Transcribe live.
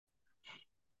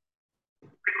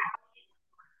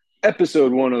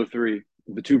Episode 103,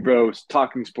 the Two Bros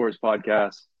Talking Sports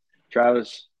Podcast.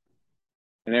 Travis,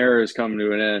 an era is coming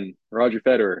to an end. Roger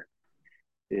Federer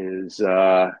is I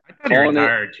thought he calling it.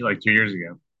 retired like 2 years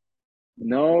ago.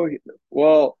 No,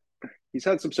 well, he's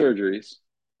had some surgeries,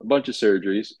 a bunch of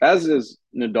surgeries, as is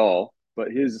Nadal, but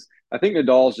I think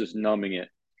Nadal's just numbing it.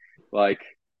 Like,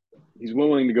 he's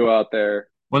willing to go out there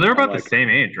Well, they're and, about the same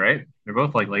age, right? They're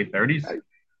both like late 30s.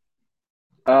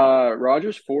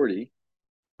 Roger's 40,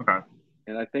 Okay.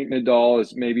 and I think Nadal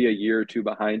is maybe a year or two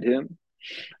behind him.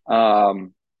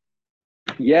 Um,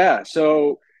 yeah,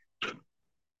 so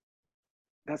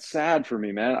that's sad for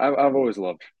me, man. I've always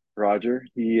loved Roger.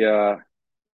 He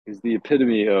is the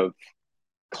epitome of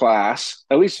class,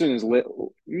 at least in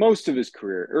most of his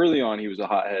career. Early on, he was a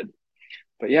hothead,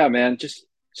 but yeah, man, just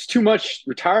it's too much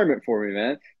retirement for me,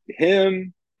 man.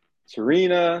 Him,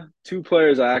 Serena, two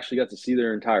players I actually got to see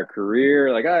their entire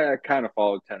career. Like I kind of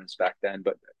followed tennis back then,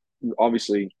 but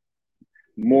obviously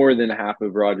more than half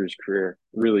of Roger's career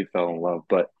really fell in love.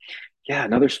 But yeah,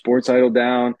 another sports idol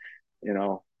down. You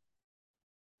know,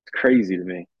 it's crazy to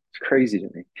me. It's crazy to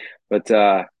me. But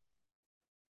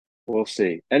we'll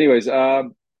see. Anyways, I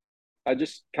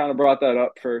just kind of brought that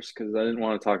up first because I didn't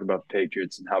want to talk about the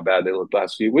Patriots and how bad they looked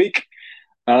last week.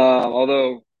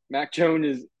 Although Mac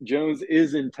Jones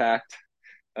is intact,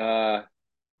 uh,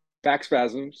 back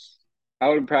spasms,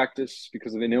 out of practice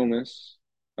because of an illness,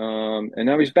 and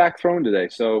now he's back throwing today.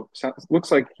 So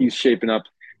looks like he's shaping up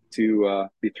to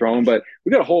be thrown. But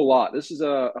we got a whole lot. This is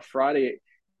a Friday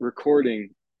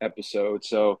recording episode,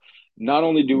 so not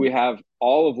only do we have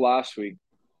all of last week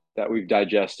that we've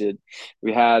digested.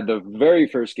 We had the very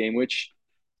first game, which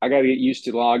I got to get used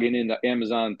to logging into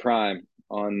Amazon Prime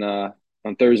on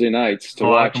Thursday nights A to lot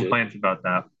of watch it, complaints about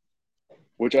that.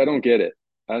 which I don't get it.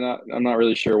 I'm not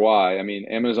really sure why. I mean,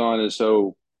 Amazon is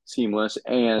so seamless,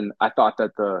 and I thought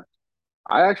that the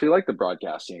I actually like the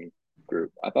broadcasting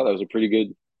group. I thought that was a pretty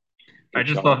I good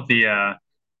just chunk. love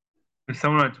there's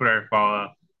someone on Twitter I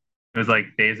follow. It was like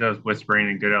Bezos whispering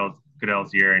in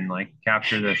Goodell's ear and like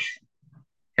capture this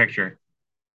picture.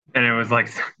 And it was like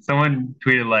someone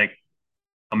tweeted like,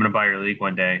 "I'm gonna buy your league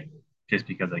one day just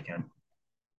because I can."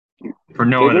 For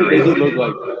no They other look they did reason.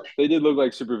 look like they did look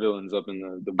like supervillains up in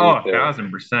the Oh, booth there.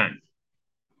 1,000%.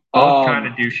 Both kind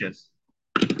Um, of douches.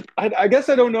 I guess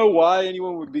I don't know why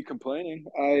anyone would be complaining.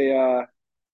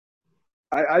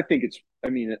 I think it's. I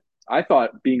mean, I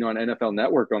thought being on NFL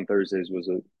Network on Thursdays was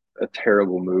a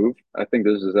terrible move. I think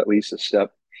this is at least a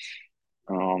step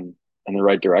in the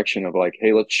right direction of like,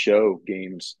 hey, let's show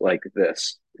games like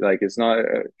this. Like it's not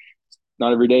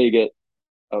every day you get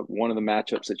one of the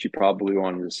matchups that you probably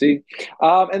wanted to see.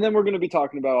 And then we're going to be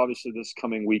talking about obviously this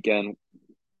coming weekend.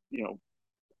 You know,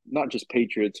 not just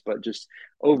Patriots, but just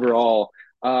overall.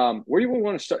 Where do we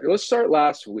want to start? Let's start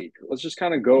last week. Let's just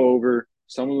kind of go over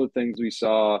some of the things we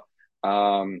saw.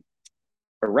 Um,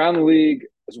 Around the league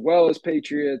as well as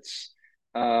Patriots.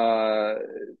 Uh,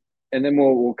 and then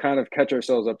we'll kind of catch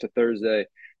ourselves up to Thursday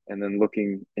and then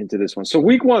looking into this one. So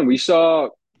week one, we saw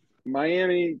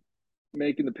Miami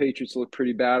making the Patriots look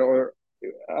pretty bad, or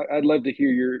I'd love to hear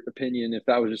your opinion if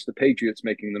that was just the Patriots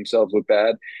making themselves look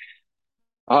bad.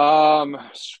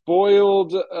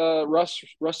 Spoiled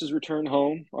Russ's return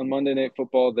home on Monday Night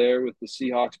Football there with the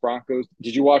Seahawks Broncos.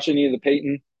 Did you watch any of the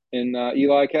Peyton and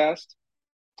Eli cast?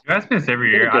 You ask me this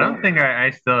every You better year. I get don't on it. think I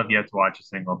still have yet to watch a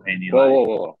single Payne Whoa, Eli whoa,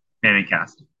 whoa, whoa. Manning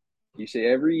cast. You say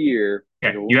every year.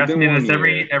 Yeah, There's you only ask been me one this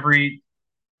year. every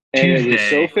And it was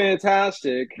so Tuesday.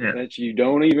 fantastic Yeah, that you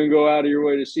don't even go out of your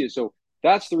way to see it. So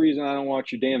that's the reson I don't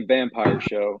watch your damn vampire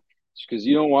show. It's because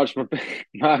you don't watch my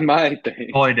thing.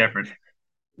 totally different.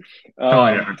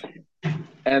 Totally Um, different.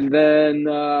 and then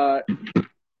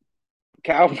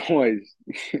Cowboys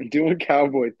doing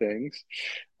cowboy things.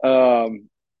 Um,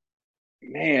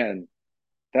 man,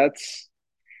 that's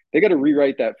they got to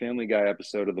rewrite that Family Guy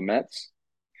episode of the Mets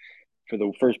for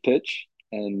the first pitch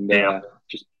and Yeah.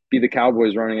 just be the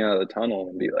Cowboys running out of the tunnel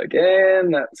and be like,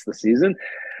 and that's the season.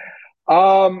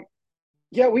 Um,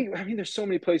 yeah, I mean, there's so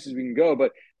many places we can go,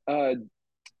 but uh,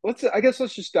 let's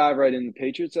just dive right into the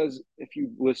Patriots. As if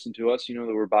you listen to us, you know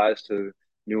that we're biased to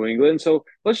New England, so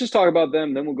let's just talk about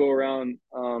them. Then we'll go around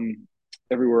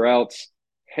everywhere else.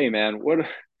 Hey, man, what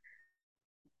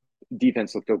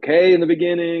defense looked okay in the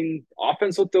beginning.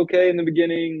 Offense looked okay in the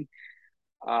beginning.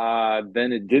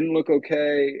 Then it didn't look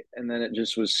okay, and then it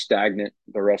just was stagnant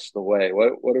the rest of the way.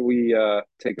 What are we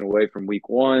taking away from week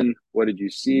one? What did you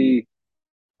see?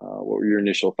 What were your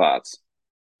initial thoughts?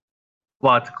 A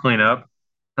lot to clean up.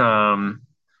 I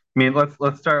mean,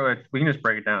 let's start with we can just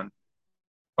break it down.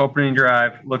 Opening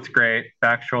drive looks great.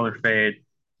 Back shoulder fade.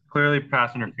 clearly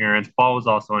pass interference. Ball was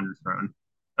also underthrown.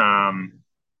 Um,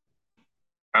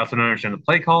 I also don't understand the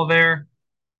play call there,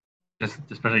 just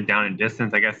especially down in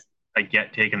distance. I guess I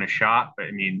get taking a shot, but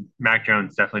I mean, Mac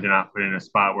Jones definitely did not put in a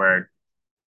spot where,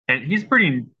 and he's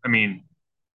pretty. I mean,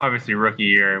 obviously rookie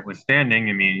year was standing.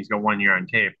 I mean, he's got 1 year on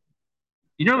tape.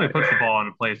 He normally Right. puts the ball in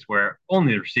a place where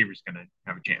only the receiver's going to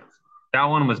have a chance. That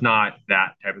one was not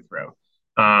that type of throw.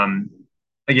 Um,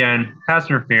 Again, pass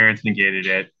interference negated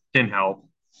it, didn't help.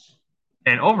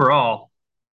 And overall,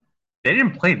 they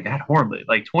didn't play that horribly.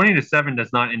 Like 20-7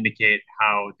 does not indicate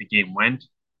how the game went,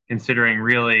 considering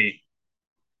really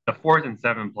the 4th and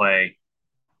 7 play.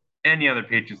 Any other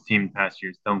Patriots team past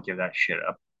years don't give that shit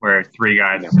up, where three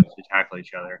guys No. essentially tackle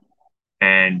each other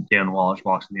and Jalen Wallace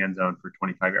walks in the end zone for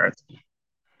 25 yards.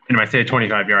 And if I say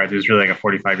 25 yards, it was really like a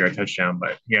 45-yard touchdown,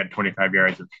 but he had 25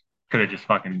 yards of could have just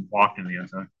fucking walked in the end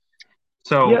zone.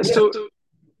 So, Yeah. So go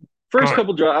first ahead.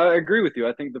 couple drives, I agree with you.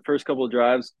 I think the first couple of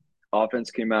drives,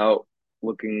 offense came out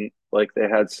looking like they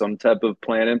had some type of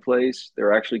plan in place. They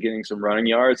were actually getting some running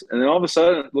yards, and then all of a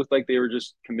sudden, it looked like they were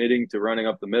just committing to running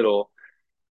up the middle.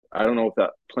 I don't know if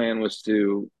that plan was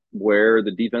to wear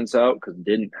the defense out because it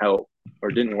didn't help or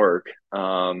didn't work.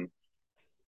 And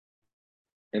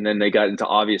then they got into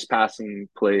obvious passing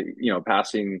play,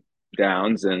 passing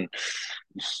downs, and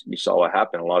you saw what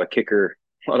happened. A lot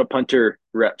of punter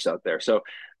reps out there. So,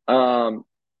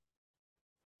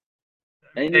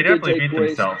 They any good definitely beat takeaways?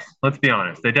 themselves. Let's be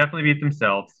honest. They definitely beat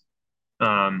themselves.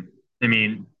 Um, I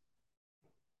mean,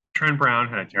 Trent Brown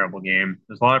had a terrible game.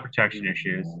 There's a lot of protection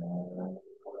issues.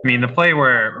 I mean, the play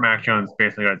where Mac Jones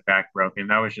basically got his back broken,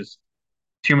 that was just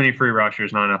too many free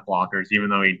rushers, not enough blockers, even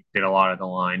though he did a lot of the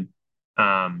line.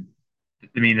 Um,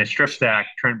 I mean, the strip sack,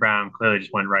 Trent Brown clearly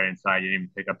just went right inside. He didn't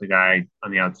even pick up the guy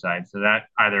on the outside. So that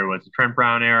either was a Trent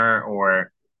Brown error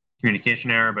or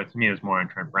communication error, but to me, it was more on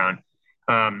Trent Brown.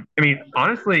 I mean,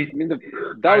 honestly, I mean, that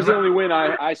I was the look only win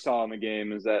I saw in the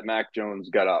game is that Mac Jones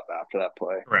got up after that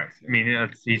play. correct. I mean,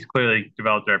 he's clearly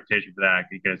developed a reputation for that.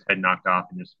 He get his head knocked off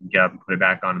and just get up and put it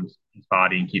back on his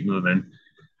body and keep moving.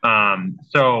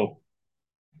 So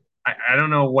I don't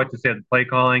know what to say of the play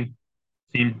calling.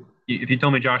 Seemed if you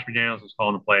told me Josh McDaniels was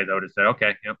calling the plays, I would have said,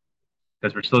 okay, yep,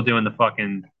 because we're still doing the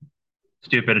fucking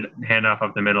stupid handoff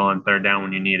up the middle on 3rd down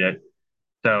when you need it.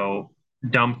 So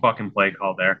dumb fucking play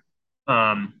call there.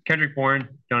 Kendrick Bourne,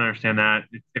 don't understand that.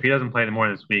 If he doesn't play the more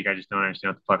this week, I just don't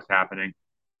understand what the fuck's happening.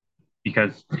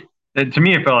 Because to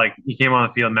me, it felt like he came on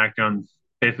the field, Mac Jones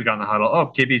basically got in the huddle.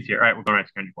 Oh, KB's here. All right, we're going right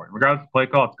to Kendrick Bourne. Regardless of the play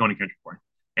call, it's going to Kendrick Bourne.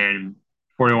 And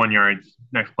 41 yards,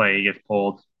 next play, he gets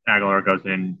pulled. Aguilar goes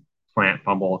in, slant,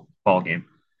 fumble, ball game.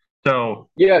 So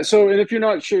Yeah. So, and if you're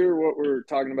not sure what we're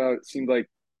talking about, it seemed like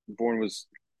Bourne was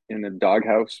in a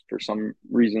doghouse for some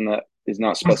reason that is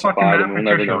not it was fucking specified, and Matt we'll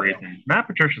never Patricia know. reason. Matt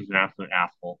Patricia's an absolute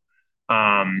asshole.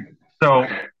 So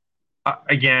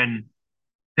again,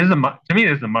 to me,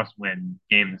 this is a must-win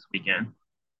game this weekend,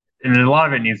 and a lot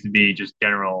of it needs to be just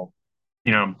general.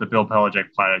 The Bill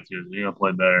Belichick platitudes. You're gonna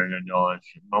play better than all that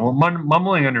shit.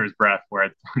 Mumbling under his breath, where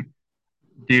it's,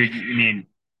 dude. I mean,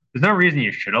 there's no reason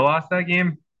you should have lost that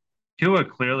game. Tua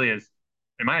clearly is,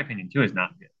 in my opinion, Tua is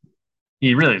not good.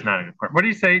 He really is not a good player. What did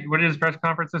he say? What did his press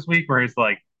conference this week where he's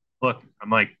like, "Look,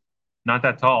 I'm like not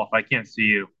that tall. If I can't see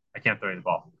you, I can't throw you the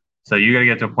ball. So you got to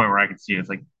get to a point where I can see you." It's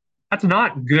like that's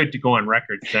not good to go on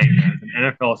record saying that as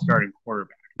an NFL starting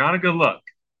quarterback. Not a good look.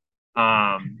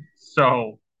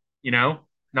 So you know,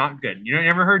 not good. You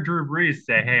never heard Drew Brees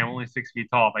say, "Hey, I'm only 6 feet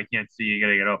tall. If I can't see you, you got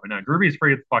to get open." No, Drew Brees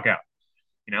figured the fuck out.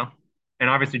 You know, and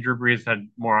obviously Drew Brees had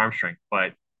more arm strength,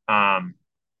 but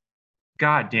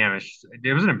god damn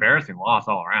it was an embarrassing loss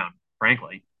all around,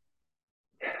 frankly.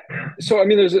 So, I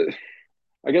mean,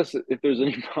 I guess if there's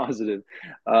any positive,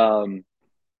 um,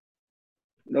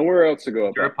 nowhere else to go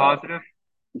up You're a that top. positive.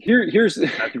 Here's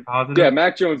That's your positive. yeah,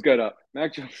 Mac Jones got up.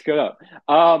 Mac Jones got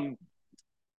up.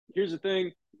 Here's the thing.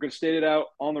 I'm gonna state it out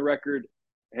on the record.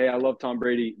 Hey, I love Tom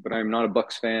Brady, but I'm not a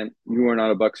Bucks fan. You are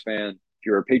not a Bucks fan. If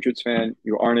you're a Patriots fan,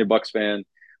 you aren't a Bucks fan.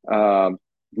 Um,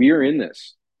 we are in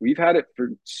this. We've had it for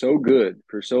so good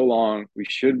for so long. We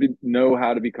should know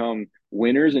how to become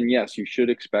winners, and yes, you should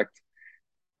expect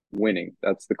winning.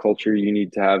 That's the culture you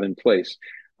need to have in place.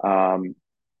 Um,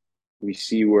 we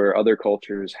see where other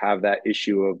cultures have that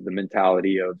issue of the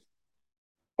mentality of,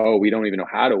 oh, we don't even know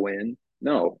how to win.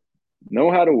 No,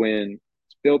 know how to win.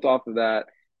 It's built off of that.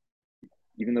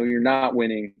 Even though you're not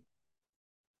winning,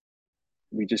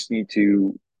 we just need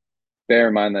to bear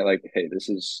in mind that, like, hey, this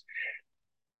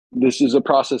is a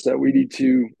process that we need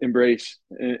to embrace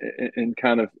and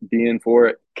kind of be in for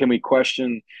it. Can we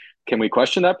question Can we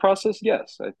question that process?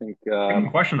 Yes, I think. I can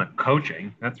question the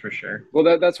coaching, that's for sure.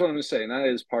 Well, that's what I'm saying. That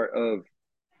is part of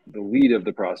the lead of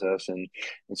the process, and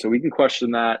so we can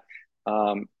question that.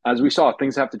 As we saw,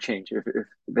 things have to change. If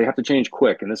they have to change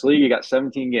quick in this league, you got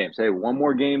 17 games. Hey, one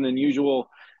more game than usual,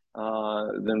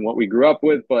 than what we grew up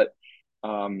with, but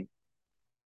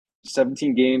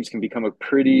 17 games can become a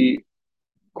pretty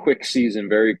quick season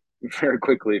very very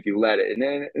quickly if you let it.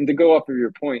 And to go off of your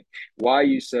point, why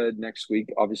you said next week,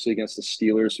 obviously against the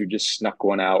Steelers, who just snuck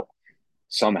one out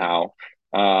somehow,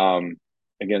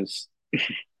 against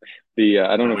the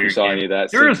I don't A know if you weird saw game. any of that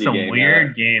There are Cincy some game.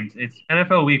 weird games. It's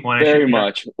NFL Week 1. It should Very be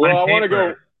much. Well, on I want to go.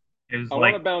 paper. It was I want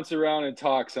like to bounce around and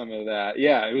talk some of that.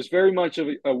 Yeah, it was very much of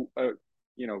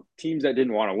teams that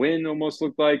didn't want to win almost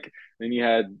looked like. Then you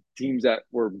had teams that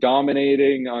were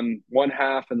dominating on one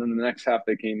half, and then the next half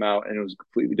they came out and it was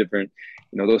completely different.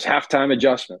 Those halftime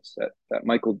adjustments that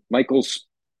Michael's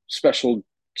special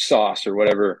sauce or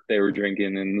whatever they were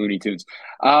drinking in Looney Tunes.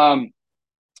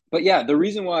 But yeah, the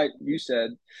reason why you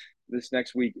said this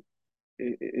next week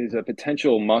is a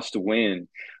potential must win.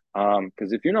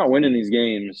 Because if you're not winning these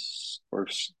games or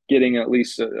getting at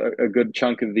least a good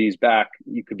chunk of these back,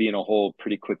 you could be in a hole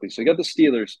pretty quickly. So you got the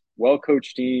Steelers, well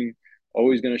coached team,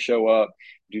 always going to show up,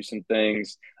 do some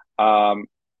things. Um,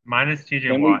 minus TJ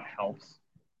then Watt we helps.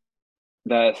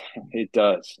 that it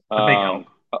does. A big help.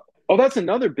 Oh, that's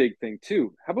another big thing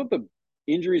too. How about the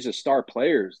injuries of star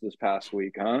players this past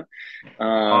week, huh?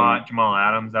 Um, Jamal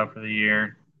Adams out for the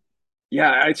year.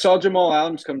 Yeah, I saw Jamal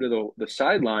Adams come to the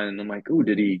sideline, and I'm like, "Ooh,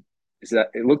 did he? Is that?"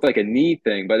 It looked like a knee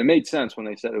thing, but it made sense when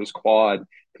they said it was quad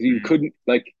because he Mm. couldn't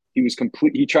like he was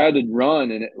complete. He tried to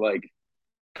run, and it like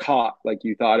caught like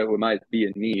you thought it might be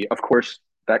a knee. Of course,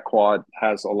 that quad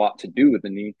has a lot to do with the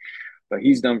knee, but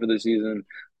he's done for the season.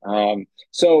 Then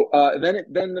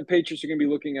the Patriots are going to be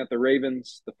looking at the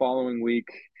Ravens the following week.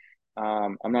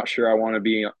 I'm not sure I want to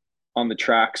be on the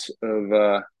tracks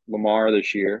of Lamar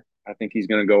this year. I think he's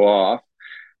going to go off.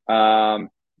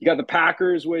 You got the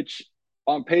Packers, which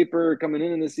on paper coming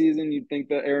into the season, you'd think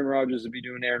that Aaron Rodgers would be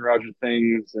doing Aaron Rodgers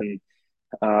things, and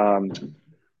um,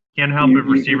 Can't help you, if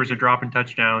you receivers are dropping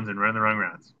touchdowns and running the wrong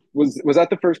routes. was that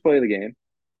the first play of the game?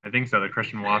 I think so. The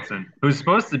Christian Watson, who's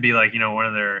supposed to be like, one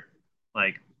of their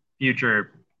like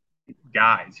future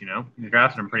guys, they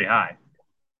drafted him pretty high.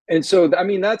 And so, I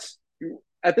mean, that's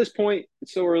at this point,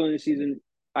 it's so early in the season.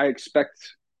 I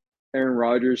expect Aaron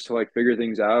Rodgers to like figure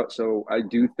things out. So I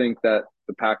do think that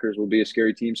the Packers will be a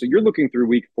scary team. So you're looking through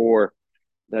week 4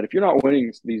 that if you're not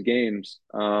winning these games,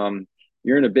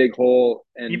 you're in a big hole.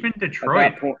 And Even at Detroit.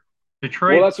 that point, well,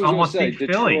 Detroit that's what I was going to almost say.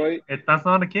 beat Philly. That's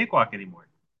not a cakewalk anymore.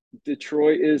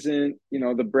 Detroit isn't,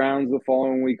 the Browns the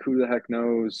following week. Who the heck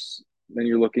knows? Then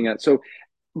you're looking at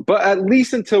but at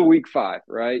least until week 5,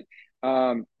 right?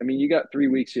 I mean, you got 3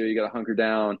 weeks here. You got to hunker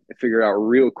down and figure it out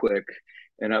real quick,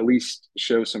 and at least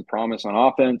show some promise on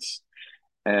offense.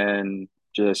 And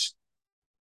just,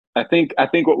 I think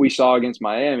what we saw against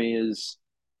Miami is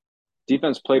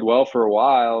defense played well for a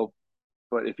while,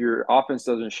 but if your offense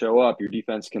doesn't show up, your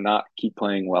defense cannot keep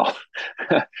playing well,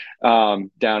 down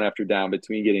after down,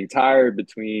 between getting tired,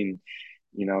 between,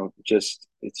 just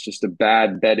it's just a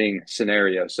bad betting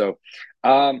scenario. So,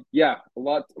 yeah, a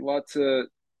lot to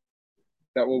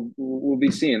that we'll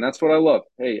be seeing. That's what I love.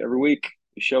 Hey, every week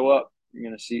you show up, you're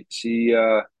gonna see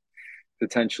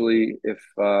potentially if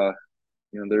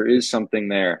there is something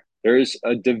there. There is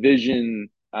a division.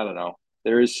 I don't know.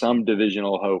 There is some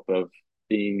divisional hope of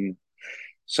being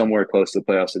somewhere close to the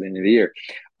playoffs at the end of the year.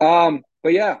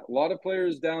 But yeah, a lot of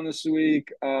players down this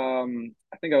week.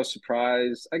 I think I was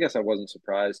surprised. I guess I wasn't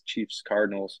surprised. Chiefs,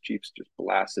 Cardinals. Chiefs just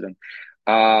blasted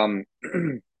them.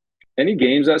 Any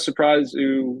games that surprised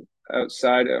you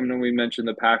outside? I mean, we mentioned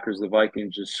the Packers, the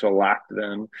Vikings just shellacked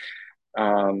them.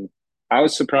 Um, I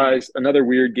was surprised. Another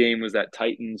weird game was that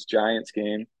Titans Giants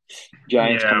game.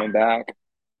 Giants Yeah, coming back.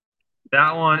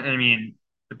 that one. I mean,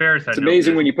 the Bears It's had no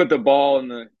amazing when business. you put the ball in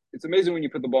the. It's amazing when you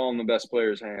put the ball in the best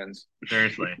player's hands.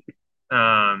 Seriously.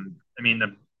 I mean,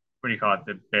 what do you call it?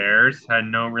 The Bears had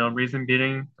no real reason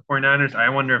beating the 49ers. I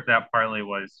wonder if that partly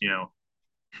was,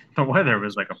 the weather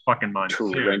was like a fucking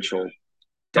monsoon. Torrential Some of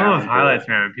those downpour. highlights,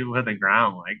 man, when people hit the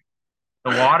ground, like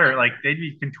the water, like they'd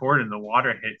be contorted and the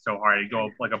water hit so hard it'd go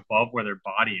like above where their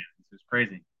body is. It was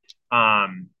crazy.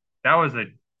 That was a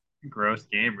gross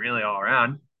game, really, all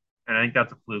around. And I think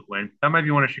that's a fluke win. That might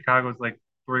be one of Chicago's like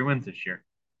 3 wins this year.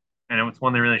 And it's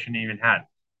one they really shouldn't even had.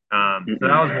 So that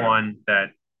Mm-mm. was one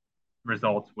that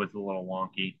results was a little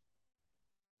wonky.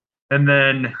 And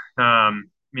then,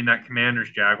 that Commanders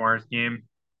Jaguars game,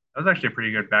 that was actually a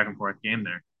pretty good back and forth game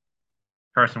there.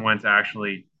 Carson Wentz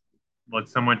actually looked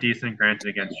somewhat decent, granted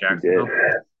against He did. Jacksonville.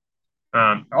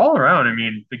 All around, I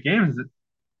mean, the games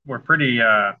were pretty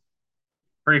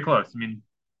close. I mean,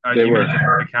 They you were mentioned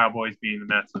the Cowboys being the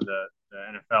Mets of the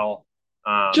NFL.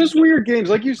 just weird games,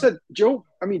 like you said. Joe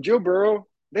Burrow.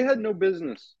 They had no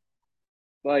business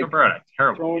Joe like Burrow had a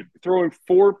terrible game. throwing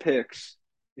four picks.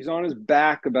 He's on his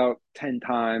back about 10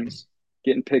 times,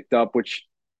 getting picked up. Which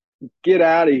get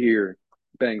out of here,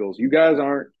 Bengals. You guys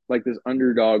aren't like this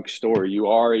underdog story. You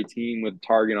are a team with a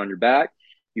target on your back.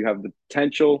 You have the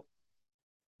potential.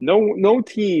 No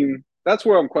team. That's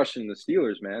where I'm questioning the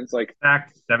Steelers, man. It's like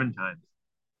Sacked 7 times.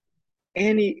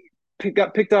 and he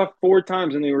got picked off 4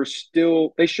 times, and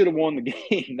they should have won the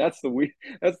game. That's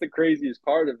the craziest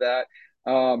part of that.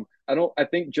 I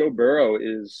think Joe Burrow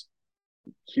is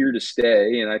here to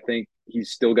stay, and I think he's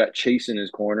still got Chase in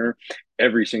his corner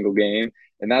every single game,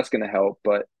 and that's going to help.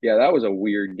 But yeah, that was a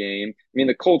weird game. I mean,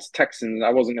 the Colts Texans,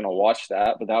 I wasn't going to watch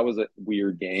that, but that was a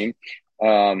weird game.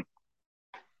 Um,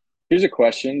 Here's a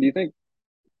question: do you think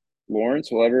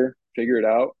Lawrence will ever figure it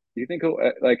out? Do you think he'll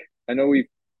like? I know we've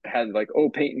had like, oh,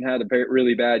 Peyton had a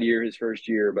really bad year his first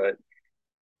year, but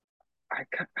I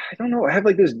don't know. I have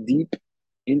like this deep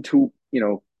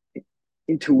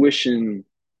intuition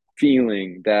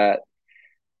feeling that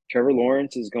Trevor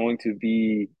Lawrence is going to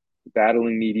be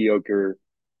battling mediocre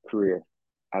career.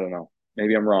 I don't know.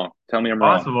 Maybe I'm wrong. Tell me I'm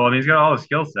wrong. Possible. I mean, he's got all the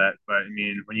skill set, but I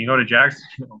mean, when you go to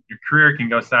Jacksonville, your career can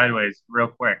go sideways real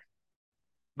quick.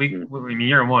 Hmm. I mean,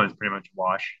 year one is pretty much a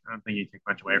wash. I don't think you take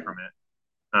much away from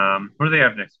it. What do they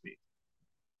have next week?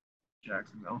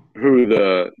 Jacksonville.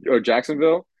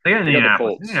 Jacksonville? They got They got the Indianapolis.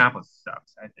 Colts. Indianapolis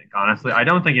sucks, I think. Honestly, I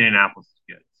don't think Indianapolis is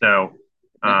good. So,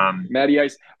 Matty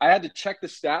Ice. I had to check the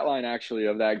stat line actually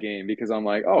of that game because I'm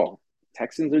like, oh,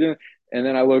 Texans are doing, and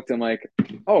then I looked. I'm like,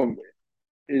 oh,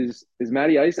 is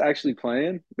Matty Ice actually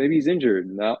playing? Maybe he's injured.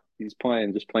 No, he's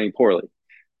playing, just playing poorly.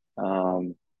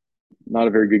 Um, Not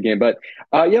a very good game, but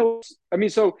yeah. I mean,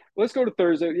 so let's go to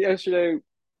Thursday. Yesterday,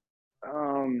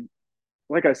 um,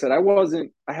 like I said,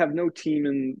 I have no team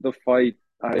in the fight.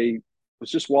 I was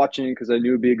just watching because I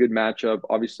knew it'd be a good matchup.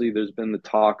 Obviously, there's been the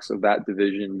talks of that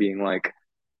division being like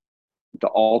the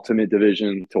ultimate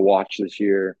division to watch this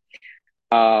year.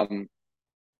 Um,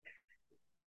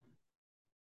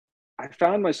 I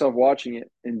found myself watching it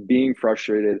and being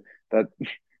frustrated that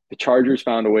the Chargers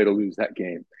found a way to lose that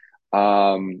game.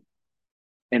 Um,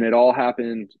 and it all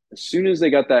happened as soon as they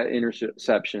got that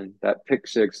interception, that pick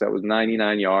six that was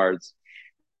 99 yards.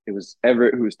 It was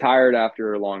Everett who was tired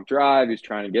after a long drive. He was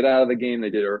trying to get out of the game. They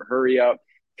did a hurry up,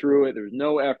 threw it. There was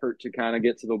no effort to kind of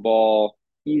get to the ball.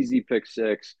 Easy pick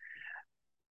six.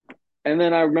 And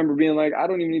then I remember being like, I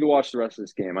don't even need to watch the rest of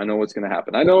this game. I know what's going to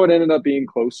happen. I know it ended up being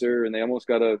closer, and they almost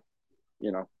got a,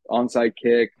 onside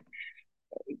kick.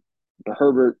 The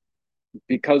Herbert,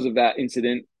 because of that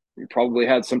incident, probably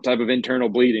had some type of internal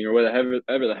bleeding or whatever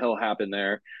the hell happened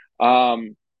there.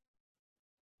 Um,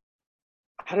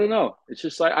 I don't know. It's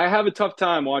just like I have a tough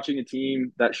time watching a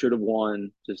team that should have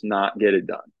won just not get it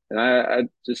done, and I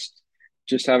just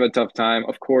have a tough time.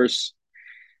 Of course,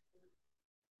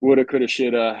 woulda, coulda,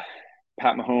 shoulda.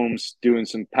 Pat Mahomes doing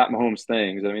some Pat Mahomes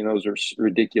things. I mean, those are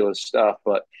ridiculous stuff,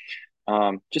 but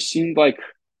just seemed like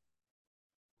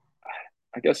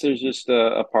I guess there's just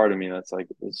a part of me that's like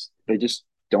they just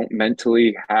don't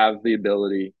mentally have the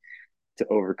ability to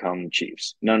overcome the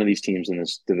Chiefs. None of these teams in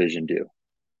this division do.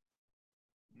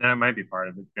 that might be part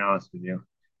of it, to be honest with you.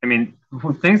 I mean,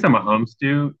 things that Mahomes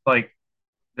do, like,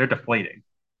 they're deflating.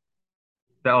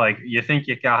 That, like, you think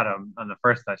you got him on the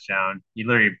first touchdown, he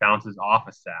literally bounces off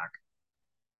a sack,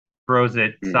 throws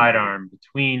it Mm. sidearm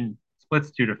between,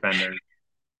 splits two defenders.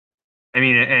 I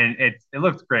mean, and it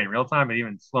looks great in real time, but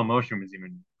even slow motion was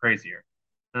even crazier.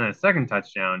 And then the second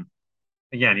touchdown,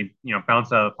 again, he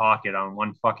bounced out of the pocket on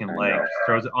one fucking I leg, know. just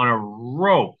throws it on a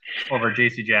rope over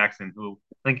J.C. Jackson, who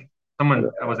I think someone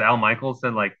was Al Michaels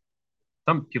said like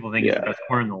some people think he's the Yeah, best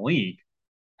corner in the league.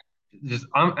 Just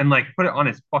and like put it on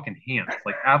his fucking hands,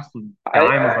 like absolute I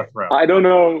dime of a throw. I don't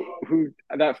know who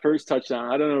that first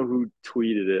touchdown. I don't know who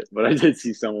tweeted it, but I did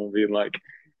see someone being like,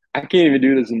 "I can't even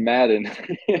do this in Madden."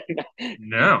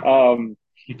 No, um,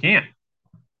 you can't.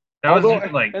 That was although,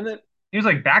 just like and then he was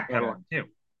like yeah, backpedaling too.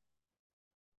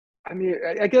 I mean,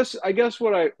 I guess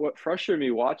what frustrated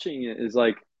me watching it is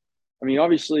like, I mean,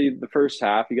 obviously the first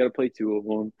half you got to play two of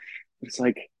them. It's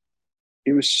like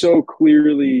it was so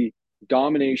clearly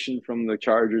domination from the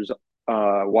Chargers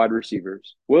wide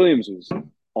receivers. Williams was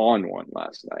on one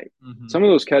last night. Mm-hmm. Some of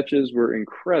those catches were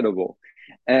incredible.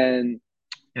 And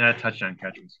Yeah, that touchdown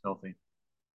catch was filthy.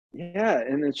 yeah,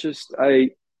 and it's just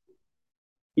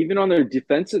even on their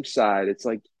defensive side, it's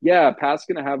like, yeah, Pat's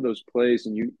going to have those plays,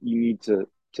 and you need to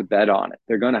bet on it.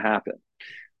 They're going to happen,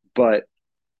 but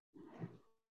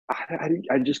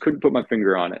I just couldn't put my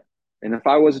finger on it. And if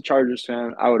I was a Chargers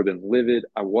fan, I would have been livid.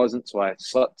 I wasn't, so I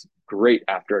slept great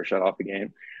after I shut off the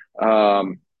game.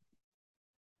 Um,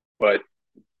 but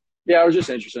yeah, it was just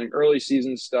interesting. Early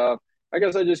season stuff. I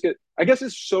guess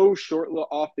it's so short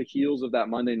off the heels of that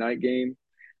Monday night game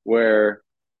where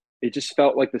it just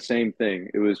felt like the same thing.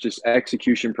 It was just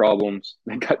execution problems.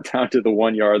 They got down to the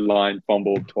 1 yard line,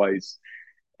 fumbled twice,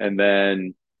 and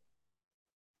then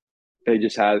they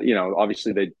just had,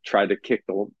 obviously they tried to kick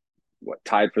the what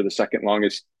tied for the second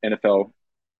longest NFL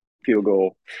field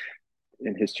goal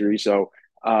in history. So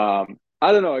I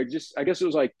don't know. I guess it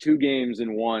was like two games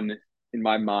in one in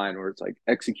my mind where it's like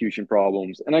execution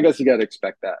problems, and I guess you got to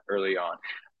expect that early on.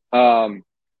 Um,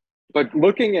 but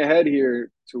looking ahead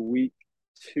here to week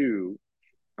two,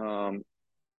 um,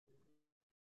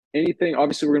 anything?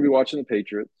 Obviously, we're going to be watching the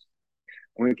Patriots.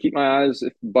 I'm going to keep my eyes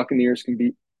if Buccaneers can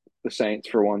beat the Saints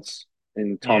for once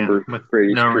in Yeah, Tom with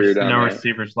Brady's career down no there.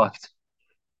 receivers left.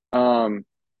 Um,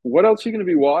 what else are you going to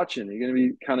be watching? Are you going to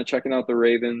be kind of checking out the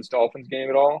Ravens Dolphins game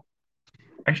at all?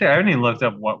 Actually, I haven't even looked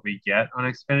up what we get on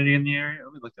Xfinity in the area.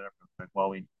 Let me look that up real quick while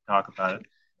we talk about it.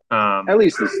 At Um,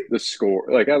 least the score,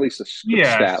 like at least the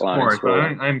yeah, stat line and scores, but score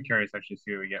line. I'm curious actually to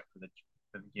see what we get for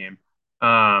the game.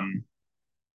 Um,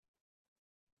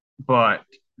 but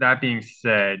that being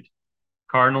said,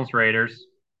 Cardinals Raiders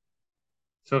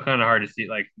still kind of hard to see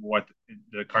like what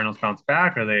the Cardinals bounce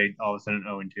back, or they all of a sudden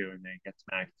 0-2 and they get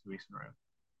smacked 2 weeks in a row.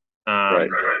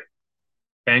 Right.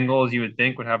 Bengals, you would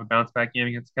think would have a bounce back game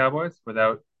against the Cowboys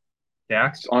without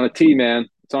Dak. It's on a T, man.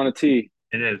 It's on a T.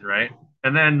 It is right.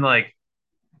 And then like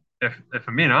if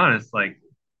I'm being honest, like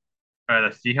are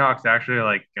the Seahawks actually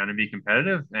like gonna be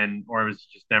competitive, and or was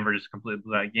just Denver just completely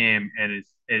blew that game, and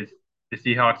is the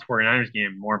Seahawks 49ers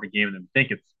game more of a game than we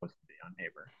think it's supposed to be on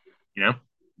paper? You know,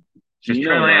 it's just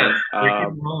Trey No, Lance. man. They're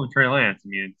keeping rolling with Trey Lance. I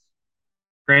mean, it's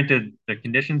granted the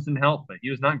conditions didn't help, but he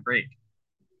was not great.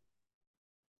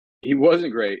 He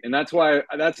wasn't great, and that's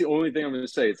the only thing I'm going to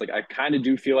say. It's like I kind of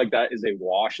do feel like that is a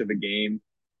wash of a game.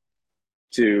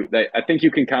 To that, I think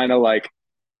you can kind of like.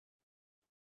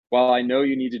 While I know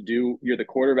you're the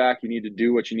quarterback, you need to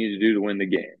do what you need to do to win the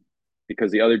game, because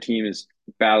the other team is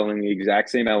battling the exact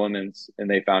same elements, and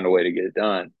they found a way to get it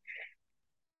done.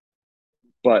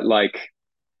 But like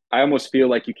I almost feel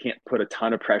like you can't put a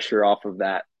ton of pressure off of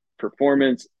that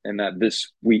performance, and that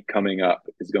this week coming up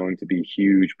is going to be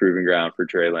huge proving ground for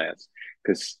Trey Lance.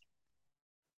 Because,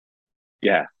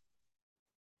 yeah,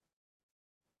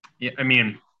 Yeah, I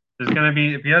mean, there's gonna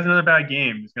be if he has another bad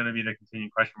game, there's gonna be the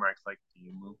continuing question marks like, do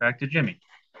you move back to Jimmy?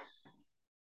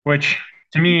 Which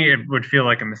to me it would feel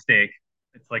like a mistake.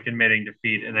 It's like admitting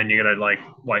defeat, and then you gotta like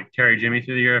what carry Jimmy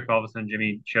through the year if all of a sudden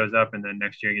Jimmy shows up, and then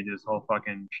next year you do this whole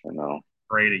fucking I know.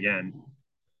 parade again.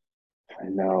 I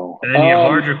know. And then you have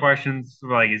larger questions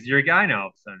like, is your guy now all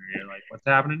of a sudden? You're like, what's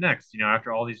happening next? You know,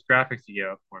 after all these graphics you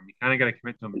gave up for him, you kind of got to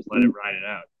commit to him and just let it ride it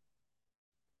out.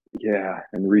 Yeah,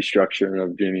 and restructuring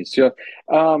of Jimmy. So,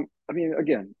 I mean,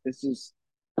 again, there's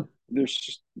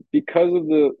just because of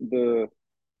the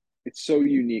it's so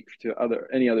unique to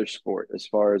any other sport as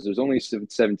far as there's only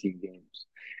 17 games,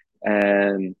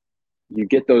 and you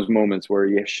get those moments where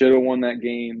you should have won that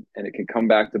game and it can come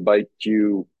back to bite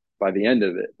you by the end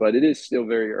of it. But it is still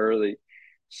very early.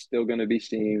 Still going to be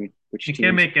seeing which You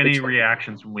can't teams. make any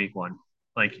reactions from week one.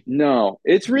 Like, No,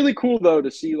 it's really cool though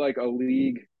to see like a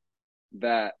league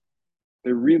that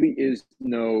there really is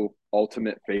no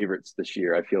ultimate favorites this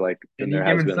year. I feel like than any there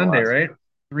has given been the Sunday, last. right?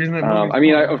 The reason that movie's I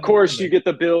mean, called of Any Given course, you Sunday. get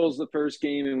the Bills the first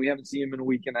game, and we haven't seen them in a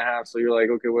week and a half. So you're like,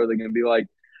 okay, what are they going to be like?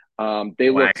 They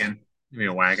looked Wagon. Give me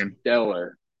a wagon.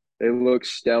 stellar. They look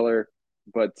stellar,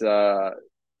 but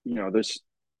there's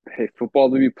hey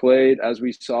football to be played. As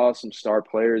we saw, some star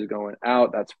players going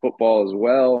out. That's football as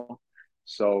well.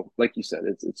 So, like you said,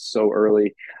 it's so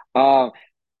early. Uh,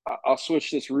 I'll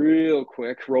switch this real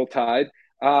quick. Roll Tide.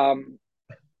 Um,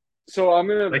 so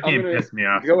That I'm game gonna pissed me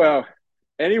off so go bad. out.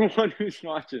 Anyone who's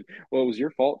watching, well, it was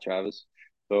your fault, Travis.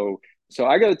 So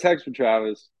I got a text from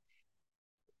Travis.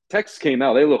 Texas came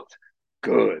out. They looked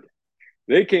good.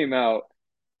 They came out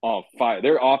on fire.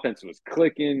 Their offense was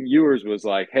clicking. Ewers was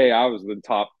like, "Hey, I was the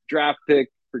top draft pick.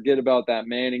 Forget about that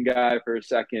Manning guy for a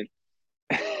second."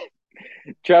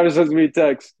 Travis sends me a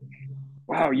text.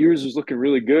 Wow, Ewers was looking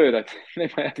really good. I think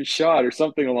they might have a shot or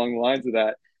something along the lines of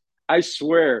that. I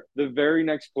swear, the very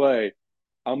next play,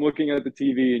 I'm looking at the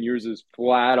TV and yours is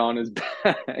flat on his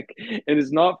back. And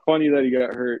it's not funny that he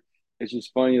got hurt. It's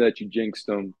just funny that you jinxed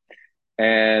him.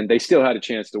 And they still had a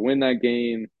chance to win that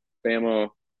game. Bama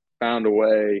found a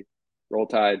way. Roll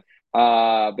Tide.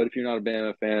 But if you're not a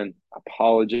Bama fan,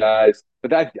 apologize.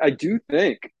 But I do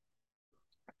think,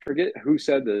 I forget who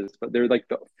said this, but they're like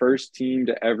the first team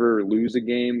to ever lose a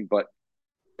game, but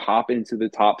pop into the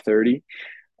top 30.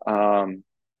 Um,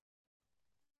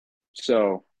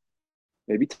 so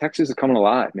maybe Texas is coming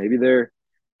alive. Maybe they're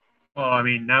Well, I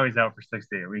mean, now he's out for 6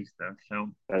 to 8 weeks though, so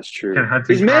That's true.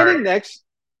 Hudson Is Card. Manning next?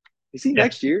 Is he Yeah,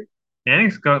 next year?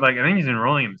 Manning's go like I think he's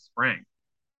enrolling in the spring.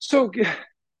 So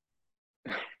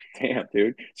damn,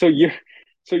 dude. So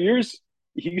yours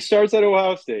he starts at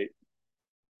Ohio State.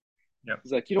 Yep.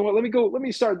 He's like, you know what? Let me go. Let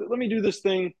me start. Let me do this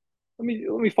thing. Let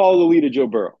me follow the lead of Joe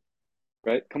Burrow.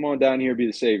 Right? Come on down here, be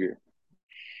the savior.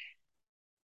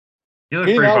 He looks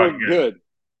He did pretty not fucking look good. good.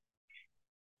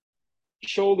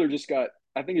 Shoulder just got.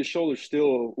 I think his shoulder's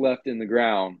still left in the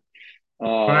ground. But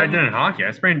I did Um, in hockey.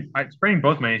 I sprained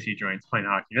both my AC joints playing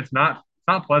hockey. It's not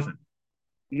pleasant.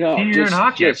 no, Senior year in just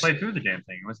hockey, I just played through the damn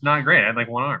thing. It was not great. I had like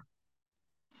one arm.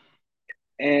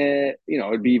 and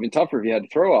it'd be even tougher if you had to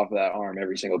throw off that arm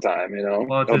every single time.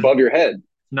 Well, it's his Above your head.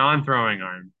 non-throwing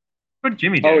arm. What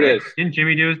Jimmy Oh, did, it right? is. Didn't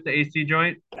Jimmy do the AC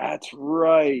joint That's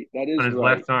right. That on is his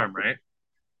right. left arm, right?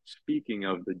 Speaking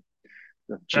of That's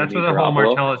where Jimmy the whole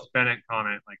Garoppolo, Martellus Bennett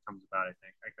comment like comes about. I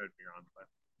think I could be wrong, but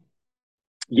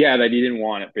yeah, that he didn't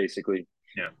want it basically.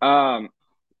 yeah. Um,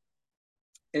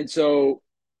 and so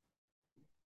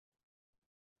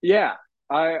yeah,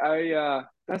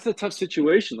 that's a tough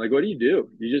situation. Like, what do?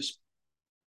 You just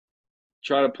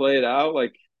try to play it out.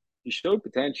 Like, you showed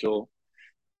potential.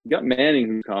 You got Manning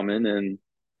who's coming, and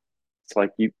it's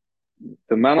like the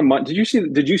amount of money.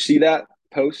 Did you see that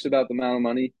post about the amount of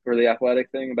money for the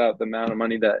athletic thing about the amount of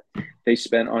money that they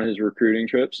spent on his recruiting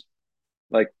trips?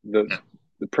 Like No.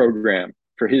 the program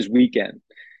for his weekend,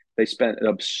 they spent an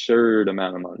absurd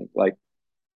amount of money. Like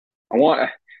I want,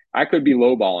 I could be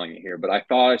lowballing it here, but I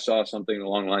thought I saw something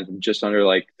along the lines of just under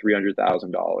like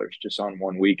 $300,000 just on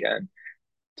one weekend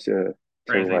to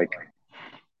Crazy. like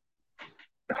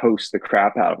host the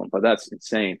crap out of them. But that's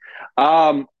insane.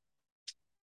 Um,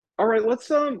 all right, let's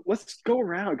go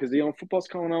around because football's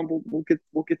going on.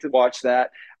 We'll get to watch that.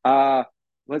 Uh,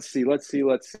 let's see.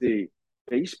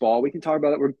 Baseball, we can talk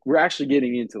about it. We're actually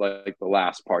getting into like the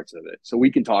last parts of it, so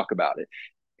we can talk about it.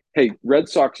 Hey, Red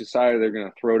Sox decided they're going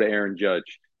to throw to Aaron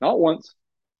Judge, not once,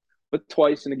 but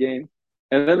twice in a game,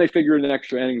 and then they figure in the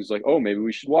extra innings like, oh, maybe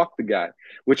we should walk the guy,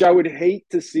 which I would hate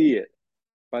to see it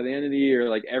by the end of the year.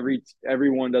 Like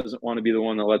everyone doesn't want to be the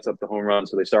one that lets up the home run,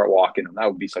 so they start walking him. That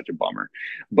would be such a bummer,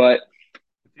 but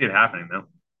I see it happening though.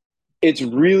 it's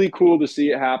really cool to see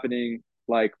it happening.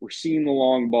 Like we're seeing the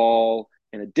long ball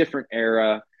in a different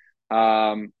era.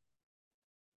 Um,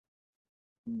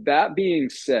 that being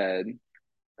said,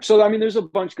 so I mean, there's a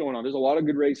bunch going on. There's a lot of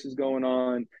good races going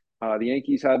on. The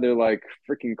Yankees had their like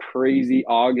freaking crazy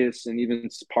August and even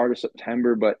part of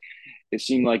September, but it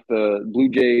seemed like the Blue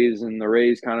Jays and the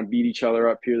Rays kind of beat each other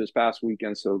up here this past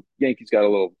weekend. So Yankees got a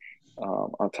little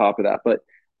on top of that. But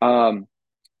um,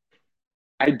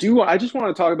 I just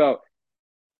want to talk about.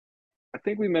 I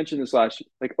think we mentioned this last year.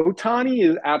 Like Otani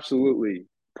is absolutely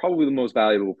probably the most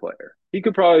valuable player. He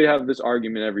could probably have this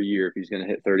argument every year if he's going to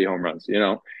hit 30 home runs,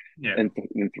 Yeah. and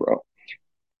throw.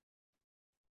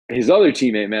 His other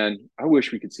teammate, man, I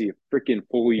wish we could see a freaking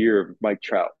full year of Mike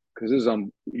Trout because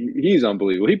he's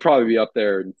unbelievable. He'd probably be up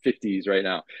there in 50s right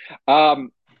now.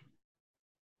 Um,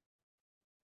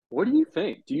 what do you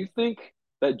think? Do you think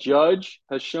that Judge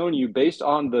has shown you, based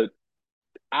on the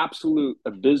absolute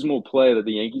abysmal play that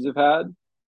the Yankees have had,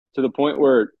 to the point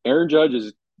where Aaron Judge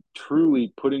is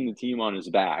truly putting the team on his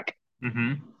back,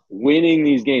 Mm-hmm. winning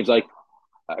these games, like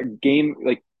a game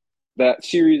like that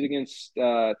series against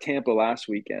Tampa last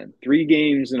weekend, 3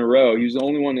 games in a row. He was the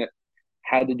only one that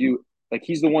had to do like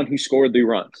he's the one who scored the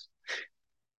runs.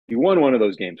 He won one of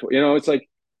those games. It's like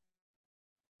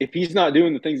if he's not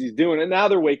doing the things he's doing, and now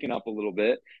they're waking up a little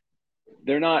bit.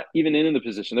 They're not even in the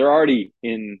position. They're already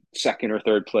in second or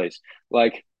third place.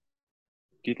 Like,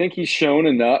 do you think he's shown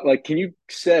enough? Like, can you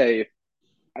say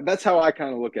that's how I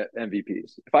kind of look at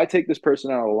MVPs? If I take this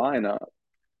person out of the lineup,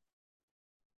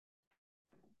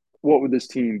 what would this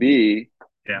team be?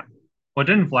 Yeah. Well,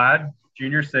 didn't Vlad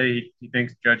Jr. say he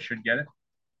thinks Judge should get it?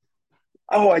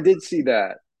 Oh, I did see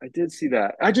that. I did see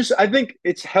that. I think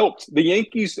it's helped the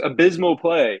Yankees' abysmal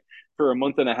play for a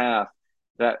month and a half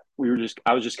that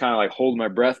I was just kind of like holding my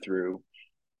breath through,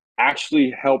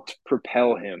 actually helped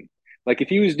propel him. Like if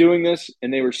he was doing this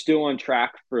and they were still on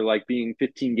track for like being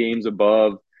 15 games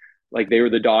above, like they were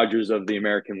the Dodgers of the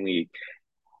American League,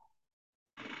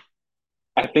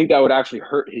 I think that would actually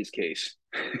hurt his case.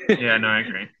 Yeah, no, I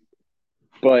agree.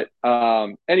 But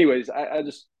anyways, I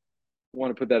just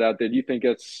Want to put that out there. Do you think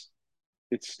it's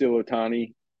still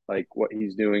Otani? Like what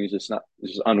he's doing is just not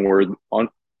is just I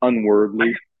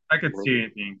unworldly. could, I could see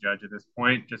it being Judge at this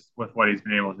point, just with what he's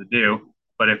been able to do.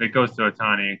 But if it goes to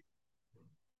Otani,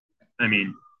 I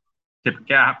mean, tip of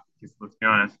cap. Because let's be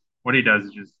honest, what he does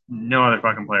is just no other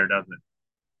fucking player does it.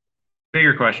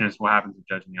 Bigger question is what happens with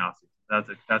Judge in the offseason.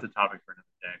 That's a topic for another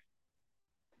day.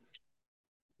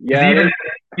 Because Yeah,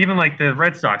 even like the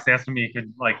Red Sox, they asked me he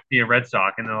could like be a Red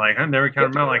Sox, and they're like, I'm never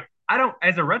counting him out. Like I don't,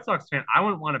 as a Red Sox fan, I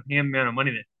wouldn't want to pay him the amount of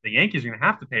money that the Yankees are going to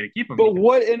have to pay to keep him but because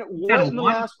what in he's had what in the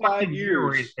one last five fucking year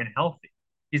where he's years? been healthy.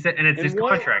 He said, and it's his And what?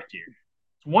 contract year.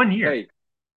 It's 1 year. Hey,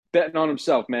 betting on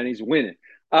himself, man. He's winning.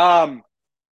 Um,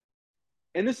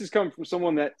 and this is coming from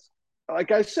someone that,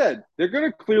 like I said, they're going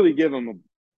to clearly give him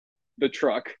the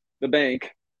truck, the bank.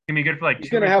 He's gonna be good for like He's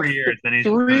two going to or have 3 years, then he's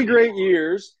just gonna three be great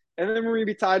years, and then we're going to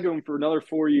be tied to him for another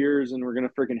 4 years, and we're going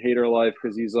to freaking hate our life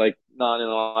because he's like not in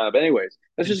the lineup. Anyways,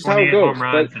 that's in just how it 28 home goes. But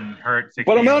runs and hurt but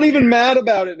 60 I'm games not a even year. mad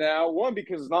about it now. One,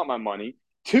 because it's not my money.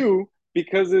 Two,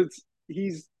 because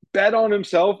he's bet on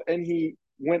himself and he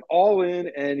went all in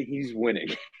and he's winning.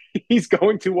 He's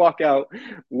going to walk out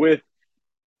with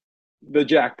the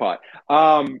jackpot.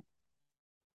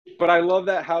 But I love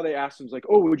that how they asked him, like,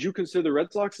 oh, would you consider the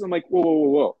Red Sox? And I'm like, whoa, whoa, whoa,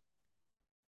 whoa.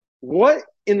 What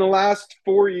in the last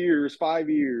 4 years, 5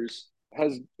 years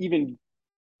has even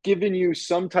given you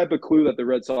some type of clue that the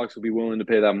Red Sox will be willing to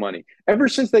pay that money? Ever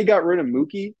since they got rid of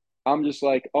Mookie, I'm just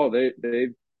like, oh, they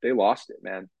lost it,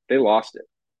 man. They lost it.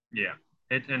 Yeah,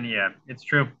 it's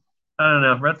true. I don't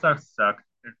know. Red Sox suck.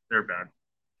 They're bad.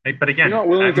 Hey, but You're again, not I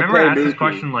willing to remember I pay asked this Mookie.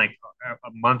 question like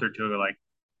a month or two ago. Like,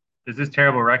 does this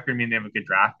terrible record mean they have a good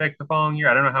draft pick the following year?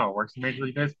 I don't know how it works in Major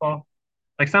League Baseball.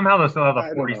 Like somehow they'll still have a I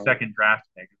don't know. 42nd draft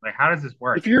pick. Like, how does this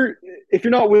work? If you're if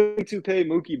you're not willing to pay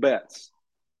Mookie Betts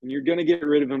and you're going to get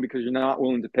rid of him because you're not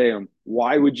willing to pay him,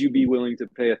 why would you be willing to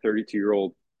pay a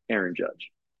 32-year-old Aaron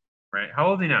Judge? Right? How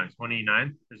old is he now? He's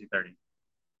 29 or is he 30?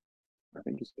 I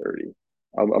think he's 30.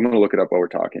 I'm going to look it up while we're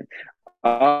talking.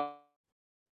 Uh,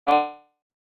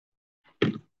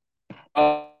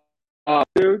 uh,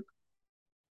 dude,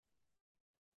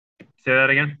 Say that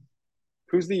again.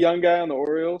 who's the young guy on the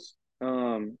Orioles?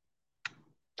 The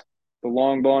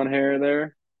long blonde hair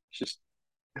there. It's just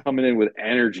coming in with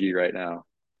energy right now.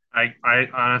 I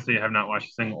honestly have not watched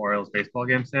a single Orioles baseball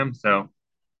game, Sam. So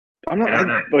I'm I not don't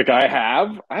know. like I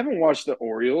haven't watched the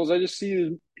Orioles. I just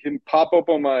see him pop up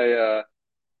on my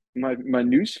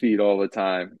news feed all the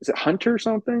time. Is it Hunter or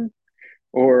something?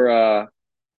 Or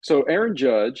so Aaron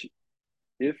Judge,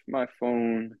 if my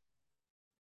phone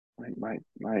my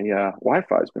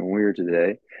Wi-Fi's been weird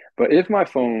today, but if my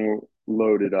phone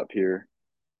loaded up here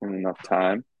in enough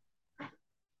time,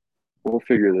 we'll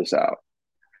figure this out.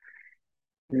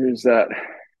 Here's that.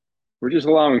 We're just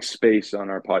allowing space on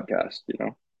our podcast,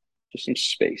 just some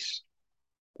space.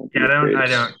 Don't Yeah, be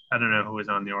afraid of. I don't know who was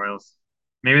on the Orioles.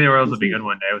 Maybe the Orioles will Who's be the good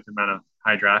one day with the amount of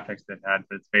high draft picks they've had,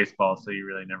 but it's baseball, so you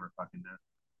really never fucking know.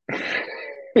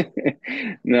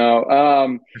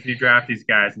 no, If you draft these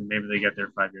guys and maybe they get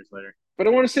there 5 years later. but I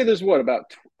want to say there's what about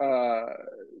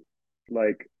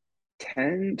like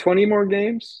 10, 20 more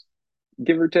games,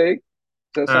 give or take.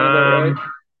 Does that sound about right?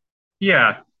 Um,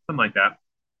 yeah, something like that.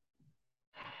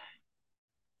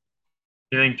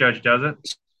 You think Judge does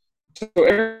it? So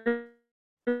Aaron,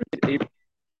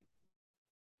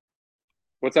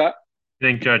 what's that? You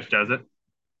think Judge does it?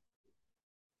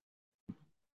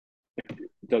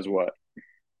 Does what?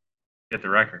 Get the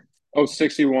record. Oh,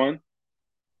 61.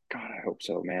 God, I hope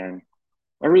so, man.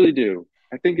 I really do.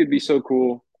 I think it'd be so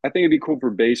cool. I think it'd be cool for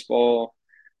baseball.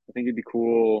 I think it'd be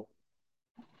cool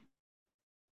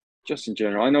just in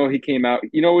general. I know he came out.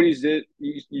 You know what he did?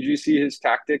 You see his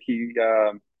tactic? He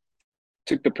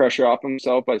took the pressure off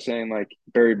himself by saying like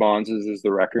Barry Bonds is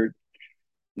the record.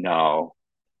 No,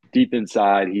 deep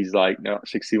inside, he's like, no,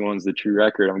 61 is the true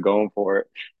record. I'm going for it.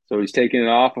 So he's taking it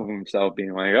off of himself,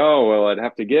 being like, oh, well, I'd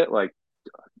have to get like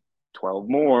 12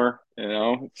 more.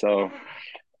 So,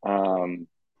 um,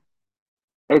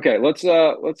 okay,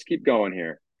 let's keep going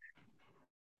here.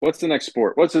 What's the next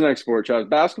sport? What's the next sport, Travis?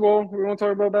 Basketball? We want to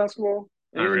talk about basketball?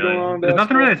 Not Anything going really. on in There's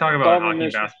nothing really basketball? to talk about in Donovan hockey and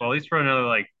Mitchell. basketball, at least for another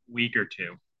like week or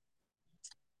two.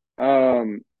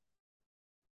 Um,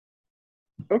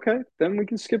 okay, then we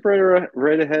can skip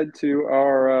right ahead to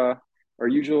our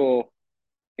usual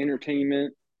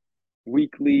entertainment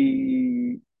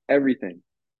weekly everything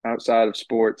outside of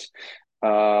sports.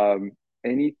 Um,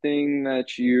 anything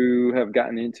that you have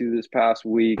gotten into this past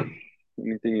week?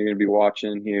 Anything you're going to be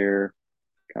watching here?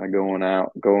 Kind of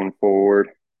going forward.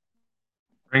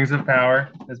 Rings of Power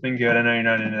has been good. I know you're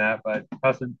not into that, but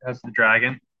how's the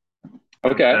Dragon? That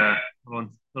was Okay. a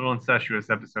little incestuous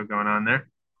episode going on there.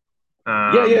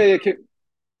 Yeah, yeah, Um, yeah.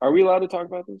 Are we allowed to talk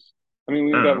about this? I mean, I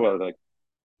we don't got know. what, like,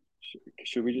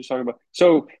 should we just talk about?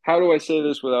 So, how do I say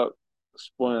this without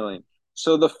spoiling?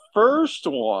 So, the first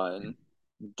one,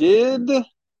 did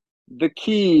the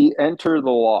key enter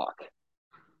the lock?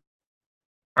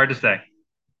 Hard to say.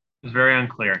 It was very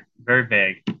unclear, very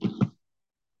vague.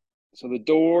 So, the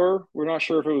door, we're not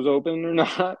sure if it was open or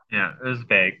not, Yeah, it was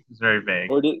vague. It was very vague.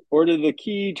 or did the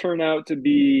key turn out to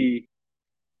be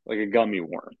like a gummy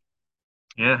worm?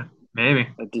 Yeah, maybe.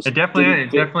 That It just didn't definitely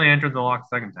it fit. definitely entered the lock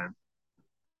second time.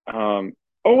 Um,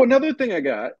 oh, another thing I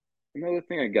got. Another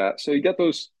thing I got. So you got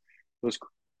those. Let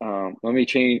me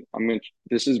change. I'm gonna.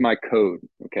 This is my code.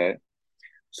 Okay.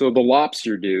 So the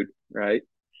lobster dude, right?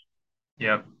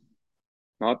 Yep.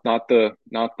 Not the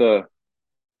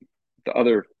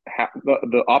other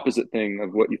the opposite thing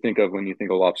of what you think of when you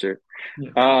think of lobster.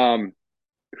 Yeah. Um,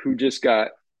 who just got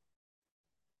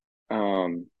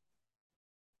um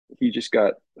he just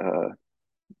got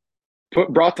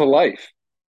brought to life.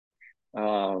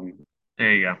 Um,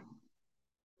 There you go.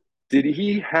 did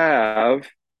he have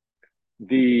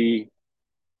the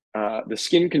the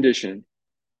skin condition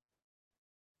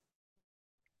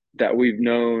that we've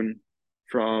known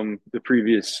from the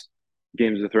previous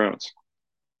Games of Thrones?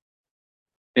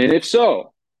 And if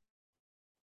so,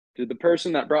 did the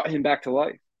person that brought him back to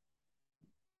life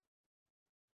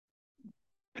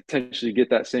potentially get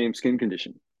that same skin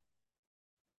condition?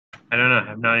 I don't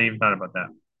know. I've not even thought about that.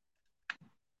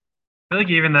 I feel like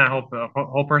even that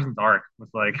whole person's arc was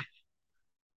like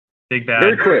big bad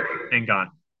Very quick. and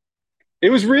gone. It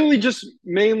was really just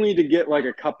mainly to get like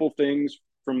a couple things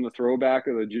from the throwback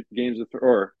of the Games of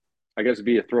or I guess it'd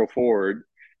be a throw forward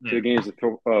to the Yeah. Games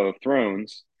of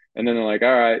Thrones, and then they're like,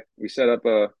 all right, we set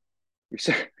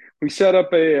we set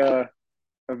up a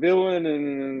villain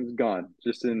and it's gone,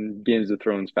 just in Games of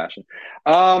Thrones fashion.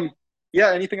 Um,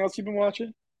 yeah. Anything else you've been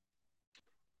watching?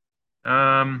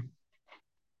 Um,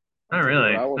 I'll Not tell you what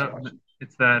really. I was No, watching.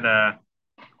 it's that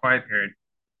quiet period.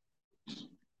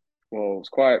 Well, it was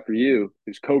quiet for you.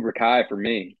 It was Cobra Kai for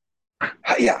me.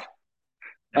 Yeah.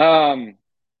 Um,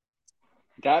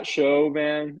 that show,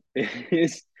 man,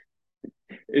 is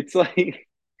it's like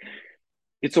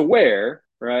it's aware,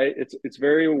 right? It's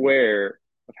very aware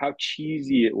of how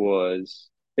cheesy it was.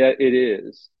 That it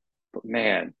is, but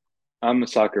man, I'm a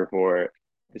sucker for it.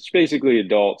 It's basically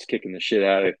adults kicking the shit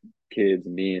out of kids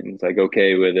and being like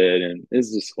okay with it, and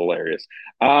it's just hilarious.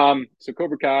 So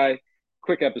Cobra Kai,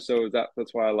 quick episodes.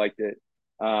 That's why I liked it.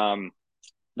 Um,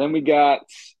 then we got,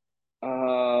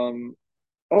 um,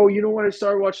 oh, you know what I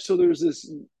started watching? So there was this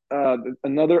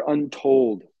another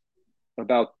Untold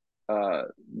about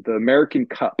the American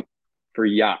Cup for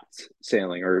yachts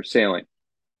sailing or sailing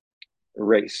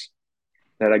race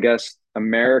that I guess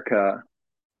America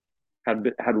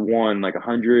had won like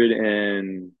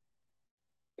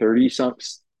 130 some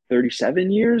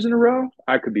 37 years in a row.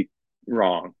 I could be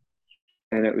wrong.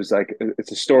 And it was like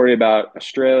it's a story about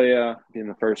Australia being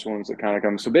the first ones that kind of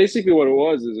come. So basically, what it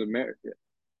was is America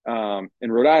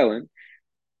in Rhode Island.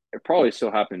 It probably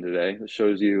still happened today. It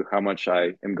shows you how much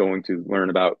I am going to learn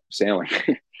about sailing.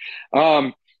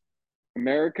 um,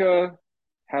 America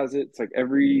has it. It's like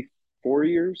every 4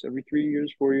 years, every 3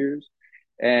 years, 4 years,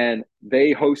 and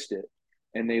they host it,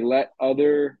 and they let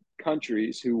other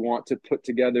countries who want to put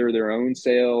together their own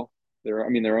sail, their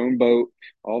own boat,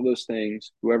 all those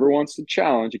things. Whoever wants to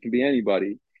challenge, it can be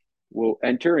anybody, will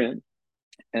enter in,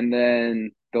 and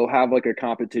then they'll have like a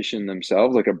competition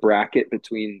themselves, like a bracket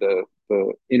between the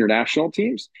international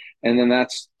teams, and then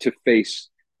that's to face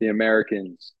the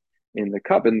Americans in the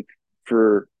cup. And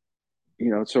for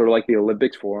it's sort of like the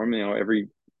Olympics for them. Every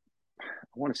I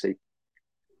want to say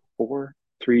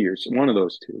 3 years, one of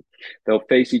those two, they'll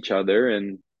face each other,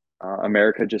 and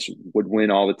America just would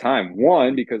win all the time.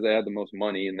 One, because they had the most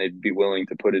money and they'd be willing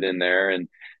to put it in there, and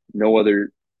no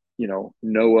other, no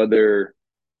other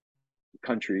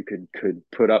country could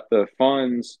put up the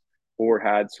funds or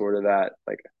had sort of that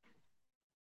like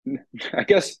I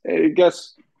guess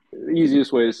the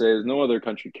easiest way to say it is no other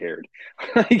country cared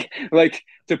like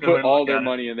to Good way put to look all their at it.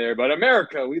 money in there, but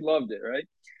America, we loved it, right?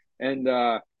 And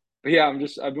but yeah,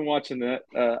 I've been watching that.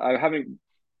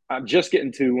 I'm just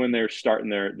getting to when they're starting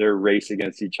their race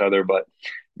against each other, but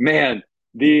man,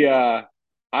 the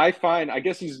I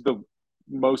guess he's the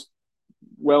most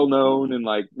well known and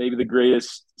like maybe the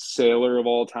greatest sailor of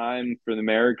all time for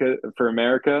America.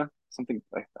 Something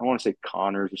I want to say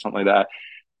Connors or something like that.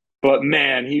 But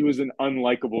man, he was an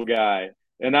unlikable guy.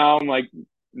 And now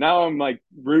I'm like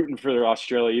rooting for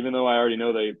Australia, even though I already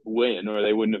know they win or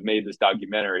they wouldn't have made this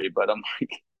documentary. But I'm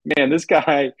like, man, this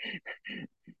guy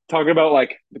talking about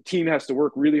like the team has to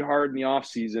work really hard in the off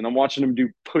season. I'm watching him do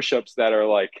push-ups that are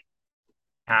like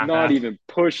not Half-assed. even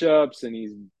push-ups, and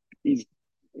he's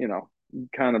you know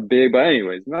kind of big. But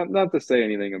anyways, not to say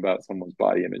anything about someone's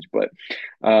body image, but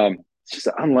it's just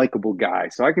an unlikable guy.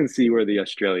 So I can see where the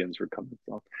Australians were coming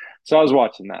from. So I was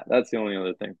watching that. That's the only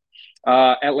other thing.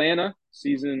 Atlanta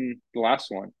season, the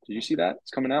last one. Did you see that?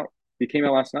 It's coming out. It came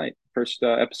out last night. First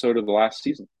episode of the last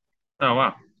season. Oh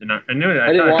wow. I knew it. I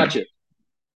I didn't thought watch it,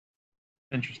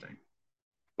 interesting.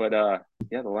 but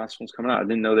yeah, the last one's coming out. I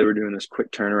didn't know they were doing this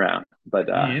quick turnaround, but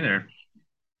Me either.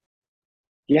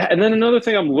 yeah. And then another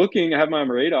thing I'm looking, I have my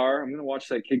radar. I'm gonna watch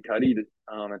that Kid Cudi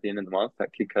at the end of the month.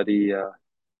 That Kid Cudi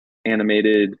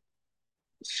animated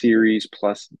series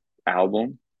plus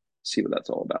album. See what that's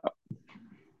all about.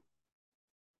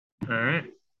 All right.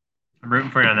 I'm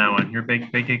rooting for you on that one. You're a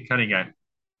big Kid Cudi guy.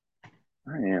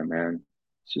 I am, man.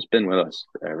 It's just been with us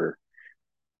forever.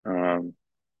 Um,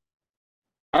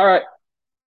 all right,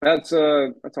 that's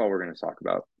all we're gonna talk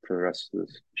about for the rest of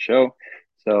this show.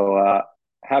 So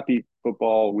happy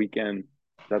football weekend.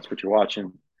 If that's what you're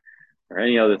watching, or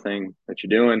any other thing that you're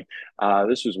doing.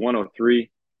 This was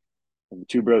 103 of the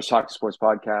Two Bros Talk Sports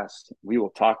podcast. We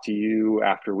will talk to you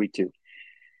after week 2.